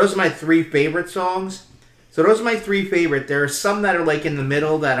 So those are my 3 favorite songs. There are some that are like in the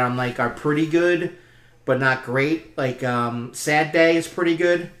middle that I'm like are pretty good, but not great. Like "Sad Day" is pretty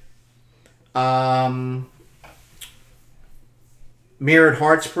good. "Mirrored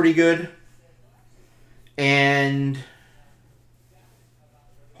Heart's" pretty good. And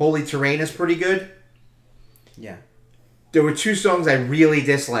 "Holy Terrain" is pretty good. Yeah. There were 2 songs I really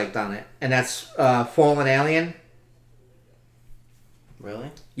disliked on it, and that's "Fallen Alien."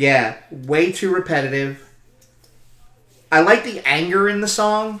 Really? Yeah, way too repetitive. I like the anger in the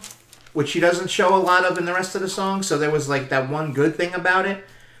song, which she doesn't show a lot of in the rest of the song, so there was like that one good thing about it.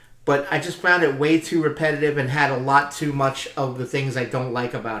 But I just found it way too repetitive and had a lot too much of the things I don't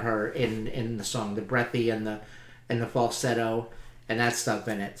like about her in the song. The breathy and the falsetto and that stuff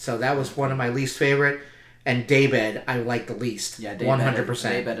in it. So that was one of my least favorite. And "Daybed" I like the least. Yeah,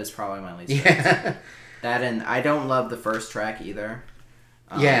 100%. "Daybed" is probably my least favorite. Yeah. That, and I don't love the first track either.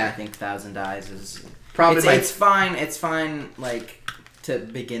 Yeah. I think "Thousand Eyes" is... Probably it's fine. It's fine, like, to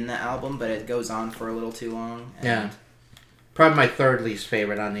begin the album, but it goes on for a little too long. And yeah. Probably my 3rd least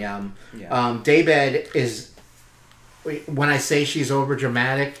favorite on the album. Yeah. "Daybed" is... When I say she's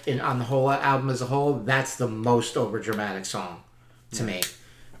overdramatic on the whole album as a whole, that's the most overdramatic song to me.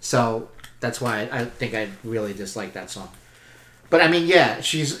 So that's why I think I really dislike that song. But I mean, yeah,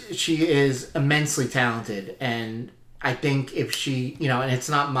 she is immensely talented, and I think if she, and it's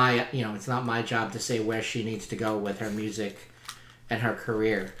not my job to say where she needs to go with her music and her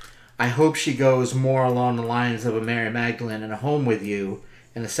career. I hope she goes more along the lines of a Mary Magdalene and a "Home with You"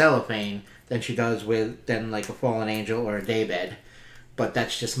 and a "Cellophane" than she does than like a "Fallen Angel" or a "Daybed." But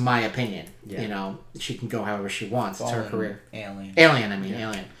that's just my opinion. Yeah. She can go however she wants. It's her career. Alien.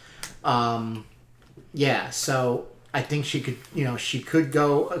 Alien. Yeah, so I think she could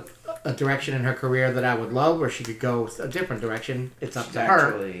go a direction in her career that I would love, or she could go a different direction. It's up She's to her.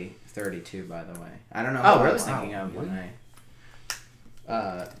 actually 32, by the way. I don't know Oh, what I really? was thinking of Wow. when I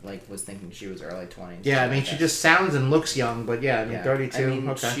was thinking she was early 20s. Yeah, I mean, she just sounds and looks young, but yeah, I mean, 32. I mean,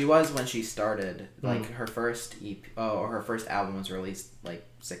 okay. she was when she started. Like, her first her first album was released, like,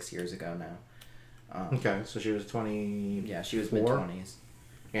 6 years ago now. Okay, so she was 20. Yeah, she was mid-20s.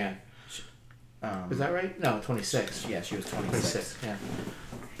 Yeah. Is that right? No, 26. Yeah, she was 26. Yeah.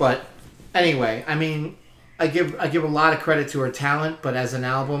 But anyway, I mean, I give a lot of credit to her talent, but as an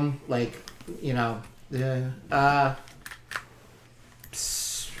album, like, B-.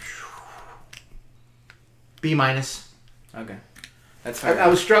 Okay. That's fair. I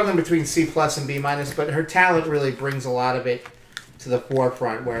was struggling between C+ and B-, but her talent really brings a lot of it to the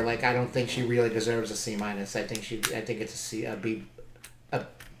forefront. Where like I don't think she really deserves a C-. I think it's a C, a B, a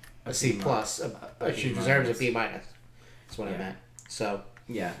C+. She deserves a B-. That's what I meant. So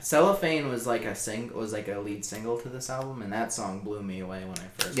yeah, "Cellophane" was like a lead single to this album, and that song blew me away when I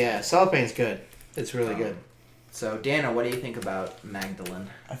first. Yeah, "Cellophane's good. It's really good. So, Dana, what do you think about Magdalene?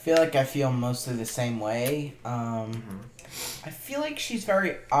 I feel mostly the same way. I feel like she's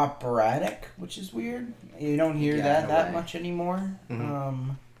very operatic, which is weird. You don't hear that much anymore.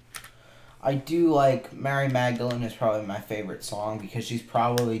 Mm-hmm. I do like "Mary Magdalene" is probably my favorite song because she's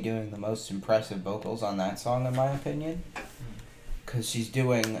probably doing the most impressive vocals on that song, in my opinion. Because she's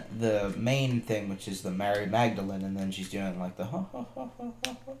doing the main thing, which is the "Mary Magdalene," and then she's doing like the ha ha ha ha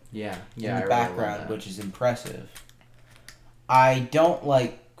ha Yeah, in the background, which is impressive. I don't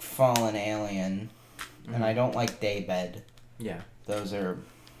like "Fallen Alien," and I don't like "Daybed." Yeah. Those are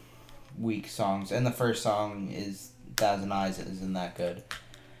weak songs, and the first song is "Thousand Eyes" isn't that good.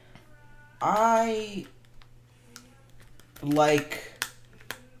 I like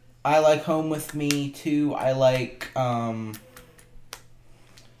 "Home with Me" too.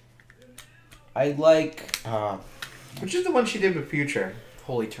 Which is the one she did with Future?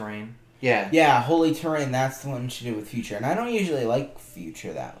 Holy Terrain. Yeah. Yeah, Holy Terrain, that's the one she did with Future. And I don't usually like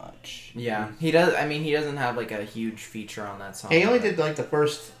Future that much. Yeah, he does. I mean, he doesn't have like a huge feature on that song. He only did like the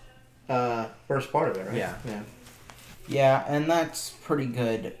first part of it, right? Yeah. Yeah. Yeah, and that's pretty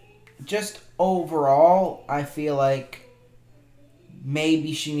good. Just overall, I feel like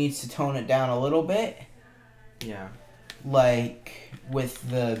maybe she needs to tone it down a little bit. Yeah. Like with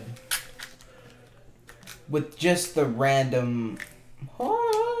just the random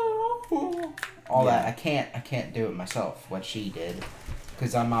all that. I can't do it myself what she did,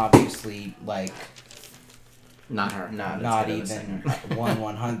 because I'm obviously like Not her. not even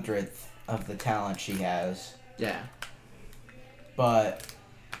 1/100th of the talent she has. Yeah. But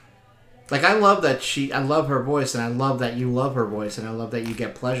Like, I love her voice, and I love that you love her voice, and I love that you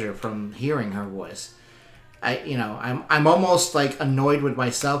get pleasure from hearing her voice. I'm almost like annoyed with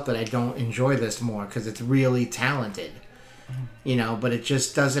myself that I don't enjoy this more, because it's really talented. But it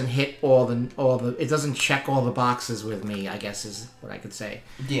just doesn't hit it doesn't check all the boxes with me, I guess is what I could say.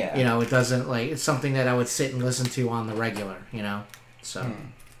 yeah, It doesn't, like, it's something that I would sit and listen to on the regular, so.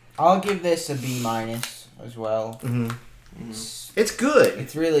 I'll give this a B- as well. Mm-hmm. It's good.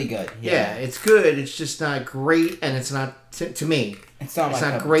 It's really good. Yeah, it's good. It's just not great, and it's not, to me, It's not it's my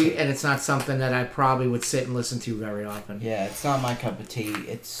not cup great, of tea. and it's not something that I probably would sit and listen to very often. Yeah, it's not my cup of tea.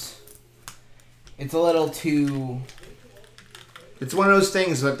 It's a little too. It's one of those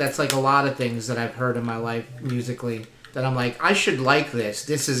things that's like a lot of things that I've heard in my life musically that I'm like, I should like this.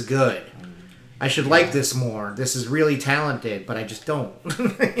 This is good. I should like this more. This is really talented, but I just don't.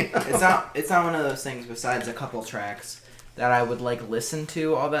 It's not one of those things, besides a couple tracks, that I would like listen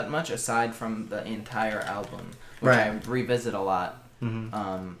to all that much, aside from the entire album, which I revisit a lot.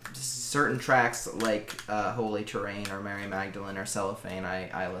 Mm-hmm. Certain tracks like Holy Terrain or Mary Magdalene or Cellophane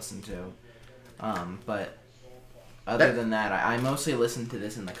I listen to, but other than that, I mostly listen to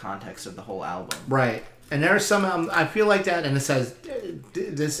this in the context of the whole album. Right. And there are some, I feel like that, and it says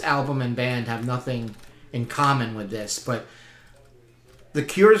this album and band have nothing in common with this, but The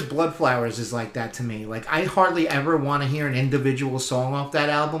Cure's Blood Flowers is like that to me. Like, I hardly ever want to hear an individual song off that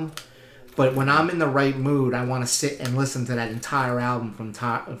album, but when I'm in the right mood, I want to sit and listen to that entire album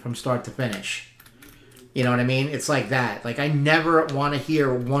from start to finish. You know what I mean? It's like that. Like, I never want to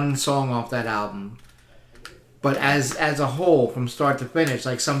hear one song off that album. But as a whole, from start to finish,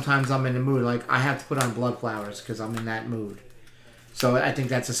 like, sometimes I'm in the mood, like, I have to put on Blood Flowers because I'm in that mood. So I think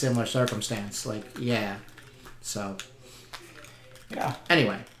that's a similar circumstance. Like, yeah. So, Yeah.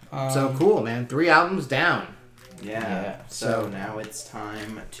 anyway. So cool, man. 3 albums down. Yeah. So now it's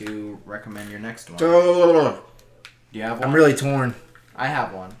time to recommend your next one. Do you have one? I'm really torn. I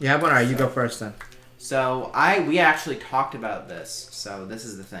have one. You have one? All right, you go first then. So we actually talked about this. So this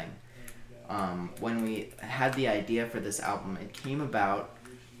is the thing. When we had the idea for this album, it came about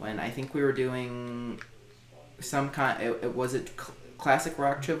when I think we were doing some kind. Was it classic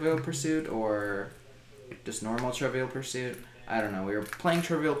rock Trivial Pursuit or just normal Trivial Pursuit? I don't know. We were playing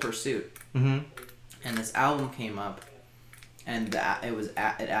Trivial Pursuit, and this album came up, and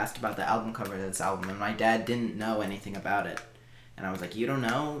it asked about the album cover of this album, and my dad didn't know anything about it. And I was like, you don't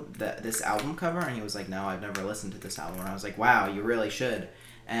know this album cover? And he was like, no, I've never listened to this album. And I was like, wow, you really should.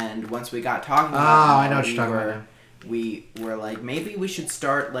 And once we got talking about I know what you're talking about. We were like, maybe we should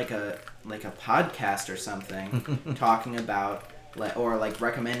start like a podcast or something, talking about or like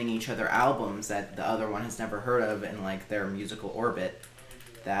recommending each other albums that the other one has never heard of in like their musical orbit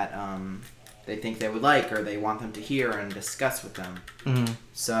that they think they would like or they want them to hear and discuss with them. Mm-hmm.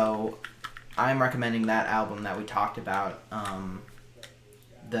 So I'm recommending that album that we talked about,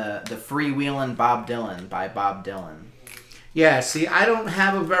 the Freewheelin' Bob Dylan by Bob Dylan. Yeah, see, I don't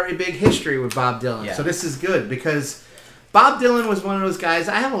have a very big history with Bob Dylan, Yeah. so this is good because Bob Dylan was one of those guys.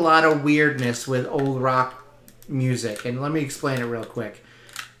 I have a lot of weirdness with old rock music, and let me explain it real quick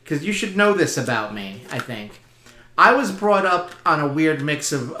because you should know this about me, I think. I was brought up on a weird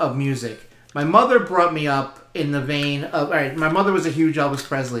mix of music. My mother brought me up in the vein of, all right, my mother was a huge Elvis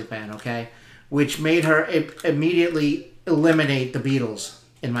Presley fan, okay, which made her immediately eliminate the Beatles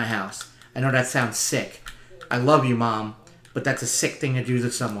in my house. I know that sounds sick. I love you, Mom. But that's a sick thing to do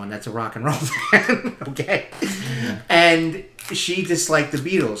to someone that's a rock and roll fan, okay? And she disliked the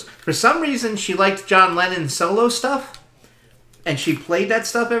Beatles. For some reason, she liked John Lennon's solo stuff, and she played that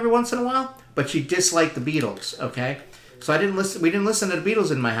stuff every once in a while, but she disliked the Beatles, okay? So we didn't listen to the Beatles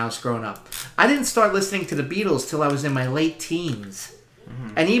in my house growing up. I didn't start listening to the Beatles till I was in my late teens. Mm-hmm.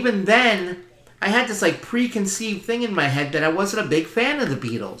 And even then, I had this like preconceived thing in my head that I wasn't a big fan of the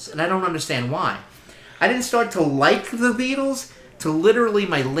Beatles, and I don't understand why. I didn't start to like the Beatles till literally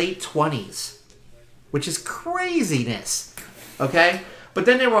my late 20s, which is craziness, okay? But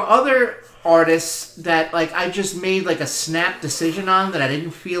then there were other artists that like I just made like a snap decision on that I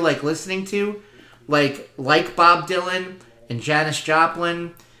didn't feel like listening to, like Bob Dylan and Janis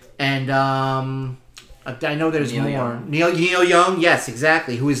Joplin, and I know there's Neil more. Young. Neil Young, yes,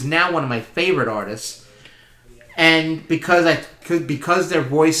 exactly, who is now one of my favorite artists. And because their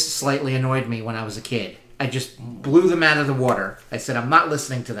voice slightly annoyed me when I was a kid, I just blew them out of the water. I said I'm not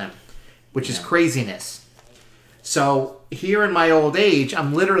listening to them, which is craziness. So here in my old age,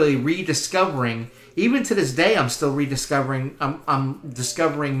 I'm literally rediscovering. Even to this day, I'm still rediscovering. I'm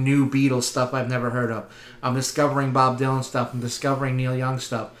discovering new Beatles stuff I've never heard of. I'm discovering Bob Dylan stuff. I'm discovering Neil Young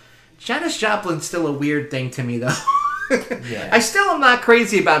stuff. Janis Joplin's still a weird thing to me, though. Yeah. I still am not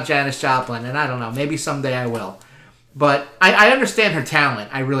crazy about Janis Joplin, and I don't know. Maybe someday I will. But I understand her talent.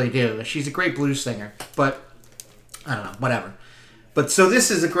 I really do. She's a great blues singer. But I don't know. Whatever. But so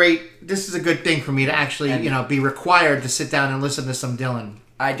this is a good thing for me to actually, be required to sit down and listen to some Dylan.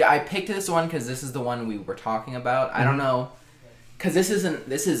 I picked this one because this is the one we were talking about. I don't know, because this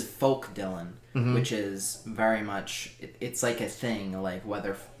is folk Dylan, which is very much, it's like a thing, like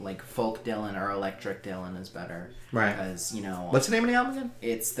whether like folk Dylan or electric Dylan is better. Right. Because, What's the name of the album again?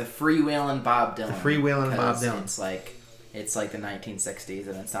 It's the Freewheelin' Bob Dylan. The Freewheelin' Bob Dylan. It's like the 1960s,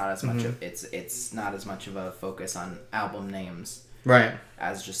 and it's not as much it's not as much of a focus on album names. Right.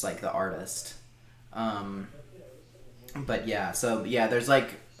 As just like the artist. But yeah, so yeah, there's like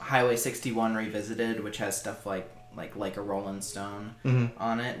Highway 61 Revisited, which has stuff like a Rolling Stone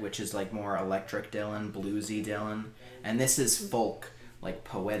on it, which is like more electric Dylan, bluesy Dylan, and this is folk, like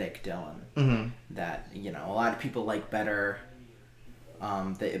poetic Dylan. That a lot of people like better.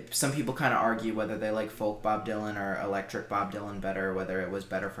 Some people kind of argue whether they like folk Bob Dylan or electric Bob Dylan better, whether it was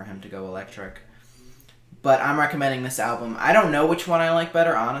better for him to go electric. But I'm recommending this album. I don't know which one I like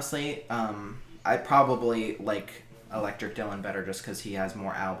better, honestly. I probably like Electric Dylan better just because he has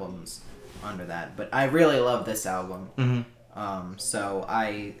more albums under that. But I really love this album. This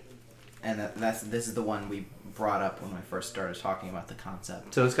is the one we brought up when we first started talking about the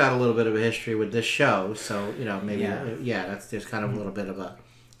concept. So it's got a little bit of a history with this show. So maybe there's kind of a little bit of a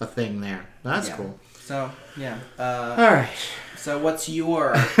thing there. That's cool. So yeah. All right. So what's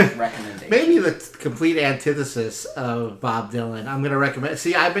your recommendation? Maybe the complete antithesis of Bob Dylan. I'm gonna recommend.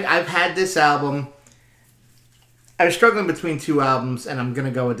 See, I've had this album. I was struggling between two albums, and I'm gonna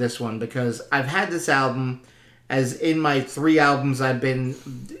go with this one because I've had this album as in my 3 albums I've been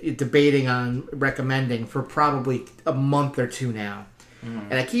debating on recommending for probably a month or 2 now,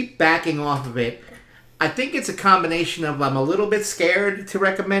 and I keep backing off of it. I think it's a combination of I'm a little bit scared to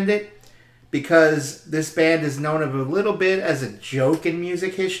recommend it, because this band is known of a little bit as a joke in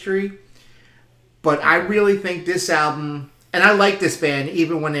music history. But I really think this album, and I like this band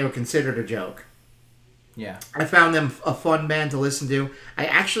even when they were considered a joke. Yeah. I found them a fun band to listen to. I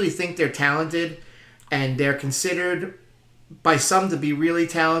actually think they're talented, and they're considered by some to be really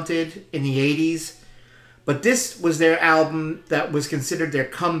talented in the 80s. But this was their album that was considered their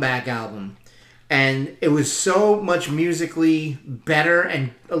comeback album. And it was so much musically better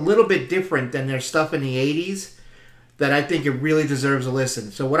and a little bit different than their stuff in the 80s that I think it really deserves a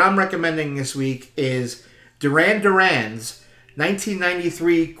listen. So what I'm recommending this week is Duran Duran's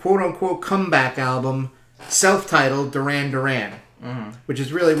 1993 quote-unquote comeback album, self-titled Duran Duran. Which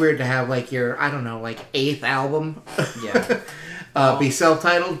is really weird to have like your, 8th album be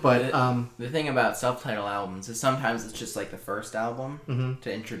self-titled. But the thing about self-titled albums is sometimes it's just like the first album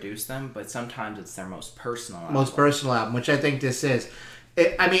to introduce them, but sometimes it's their most personal album. Which I think this is.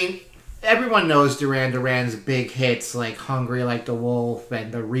 Everyone knows Duran Duran's big hits like Hungry Like the Wolf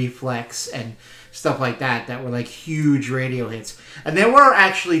and The Reflex and stuff like that were like huge radio hits. And there were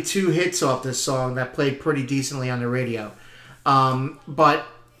actually 2 hits off this song that played pretty decently on the radio. But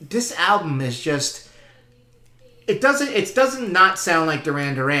this album is just, it doesn't not sound like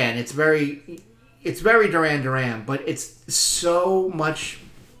Duran Duran. It's very Duran Duran, but it's so much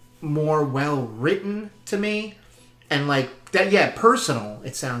more well written to me, and like that, personal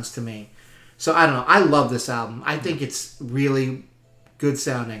it sounds to me. So I don't know. I love this album. I think it's really good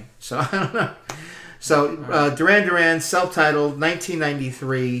sounding. So I don't know. So Duran Duran, self-titled,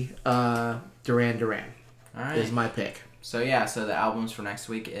 1993, Duran Duran is my pick. So yeah, so the albums for next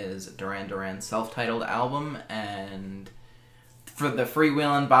week is Duran Duran's self-titled album and for the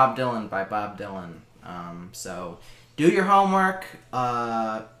Freewheelin' Bob Dylan by Bob Dylan. So do your homework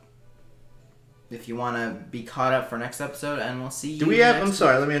if you want to be caught up for next episode, and we'll see you next week.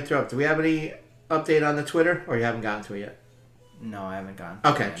 Sorry, let me interrupt. Do we have any update on the Twitter, or you haven't gotten to it yet? No, I haven't gotten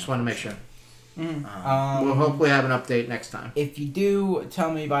to it. Just want to make sure. We'll hopefully have an update next time. If you do,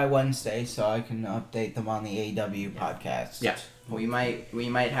 tell me by Wednesday so I can update them on the AW podcast. Yes. We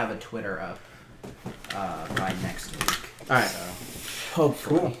might have a Twitter up by next week. All right. So,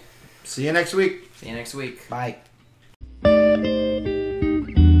 Hopefully. Cool. See you next week. see you next week. Bye.